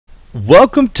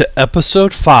Welcome to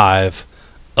episode 5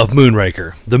 of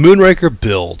Moonraker, the Moonraker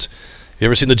build. If you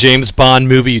ever seen the James Bond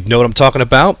movie, you'd know what I'm talking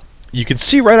about. You can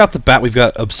see right off the bat we've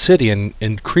got obsidian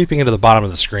and creeping into the bottom of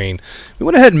the screen. We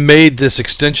went ahead and made this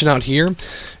extension out here,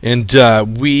 and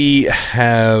we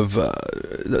have,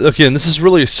 again, this is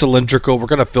really cylindrical. We're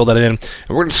going to fill that in, and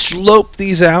we're going to slope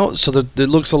these out so that it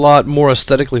looks a lot more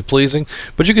aesthetically pleasing.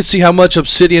 But you can see how much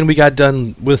obsidian we got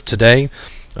done with today.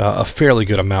 A fairly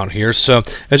good amount here. So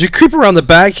as you creep around the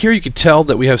back here, you can tell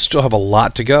that we still have a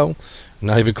lot to go.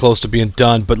 Not even close to being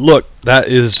done. But look, that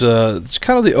is it's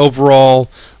kind of the overall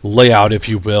layout, if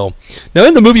you will. Now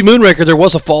in the movie Moonraker, there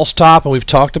was a false top, and we've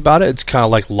talked about it. It's kind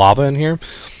of like lava in here.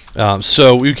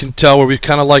 So we can tell where we've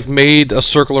kind of like made a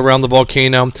circle around the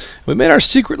volcano. We made our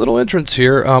secret little entrance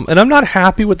here, and I'm not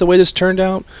happy with the way this turned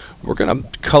out. We're gonna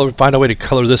find a way to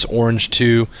color this orange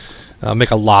too.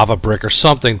 Make a lava brick or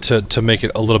something to make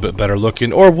it a little bit better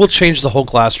looking, or we'll change the whole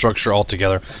glass structure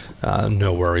altogether.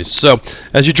 No worries. So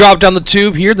as you drop down the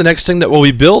tube here, the next thing that will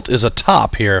be built is a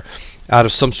top here out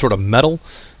of some sort of metal,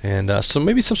 and so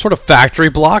maybe some sort of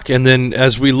factory block. And then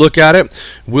as we look at it,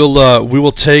 we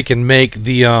will take and make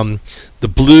the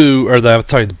blue, or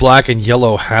the black and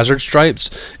yellow hazard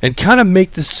stripes, and kind of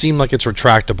make this seem like it's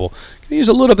retractable. Use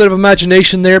a little bit of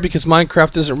imagination there because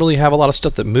Minecraft doesn't really have a lot of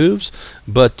stuff that moves,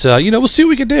 but we'll see what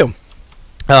we can do.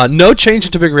 No change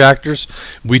into big reactors.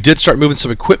 We did start moving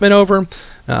some equipment over,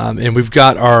 and we've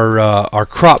got our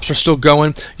crops are still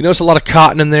going. You notice a lot of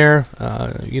cotton in there.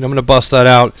 I'm going to bust that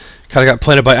out. Kind of got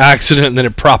planted by accident, and then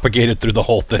it propagated through the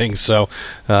whole thing. So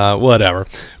whatever,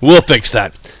 we'll fix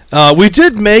that. We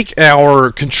did make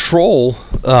our control,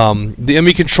 the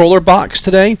ME controller box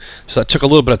today, so that took a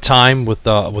little bit of time with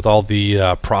all the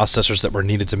processors that were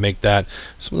needed to make that,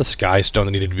 some of the sky stone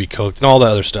that needed to be cooked, and all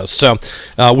that other stuff. So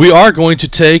we are going to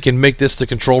take and make this the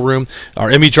control room.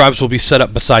 Our ME drives will be set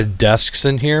up beside desks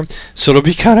in here, so it'll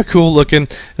be kind of cool looking.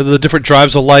 The different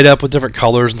drives will light up with different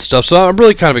colors and stuff, so I'm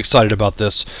really kind of excited about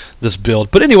this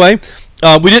build. But anyway,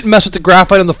 we didn't mess with the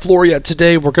graphite on the floor yet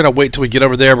today. We're going to wait till we get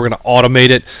over there. We're going to automate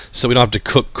it so we don't have to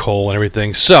cook coal and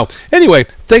everything. So anyway,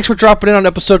 thanks for dropping in on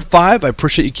episode 5. I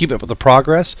appreciate you keeping up with the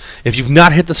progress. If you've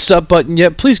not hit the sub button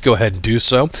yet, please go ahead and do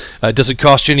so. It doesn't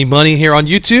cost you any money here on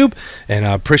YouTube, and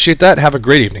I appreciate that. Have a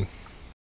great evening.